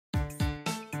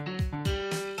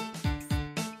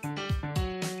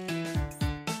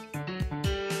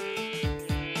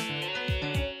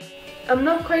I'm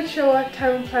not quite sure what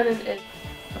town planning is.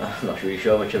 I'm not really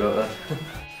sure much about that.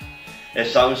 It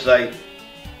sounds like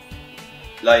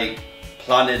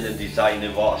planning and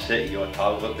designing what a city or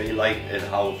town would be like and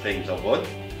how things are run.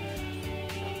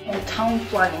 Town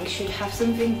planning should have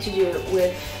something to do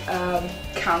with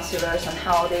councillors and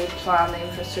how they plan the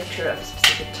infrastructure of a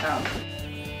specific town.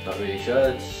 Not really sure.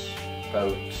 It's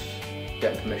about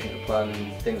getting permission to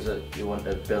plan things that you want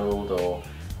to build or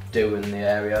do in the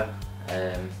area.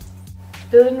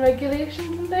 Building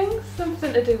regulations and things?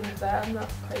 Something to do with that, I'm not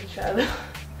quite sure though.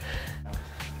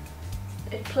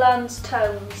 It plans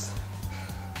towns.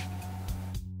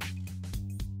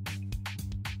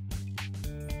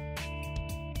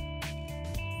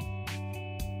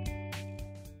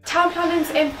 Town planning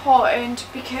is important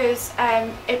because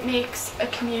it makes a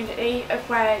community of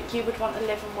where you would want to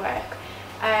live and work.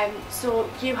 So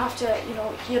you have to,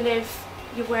 you live,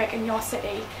 you work in your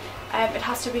city. It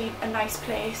has to be a nice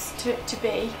place to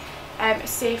be, a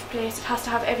safe place. It has to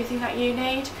have everything that you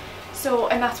need. So,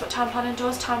 and that's what town planning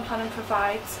does. Town planning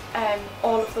provides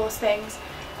all of those things,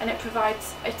 and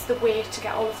it's the way to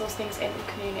get all of those things into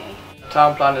the community.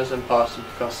 Town planning is important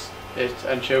because it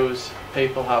ensures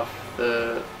people have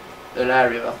an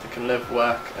area that they can live,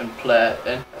 work and play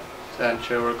in to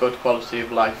ensure a good quality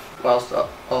of life, whilst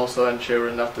also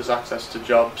ensuring that there's access to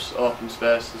jobs, open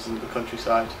spaces and the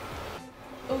countryside.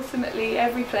 Ultimately,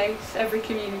 every place, every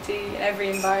community and every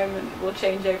environment will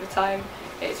change over time.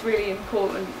 It's really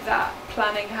important that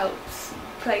planning helps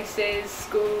places,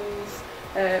 schools,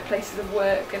 places of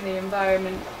work and the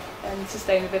environment and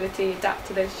sustainability adapt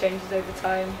to those changes over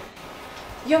time.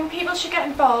 Young people should get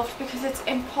involved because it's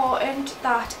important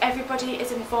that everybody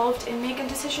is involved in making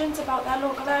decisions about their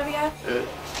local area. It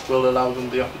will allow them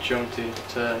the opportunity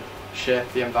to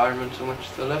shape the environment in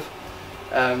which they live.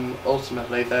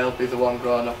 Ultimately, they'll be the one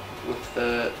growing up with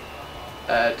the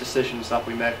decisions that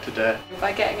we make today.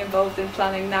 By getting involved in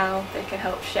planning now, they can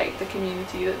help shape the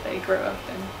community that they grow up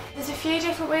in. There's a few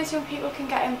different ways young people can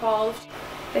get involved.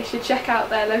 They should check out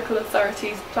their local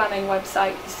authority's planning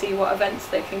website to see what events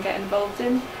they can get involved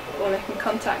in, or they can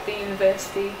contact the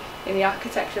university in the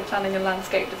Architecture, Planning and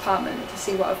Landscape department to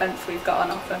see what events we've got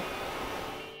on offer.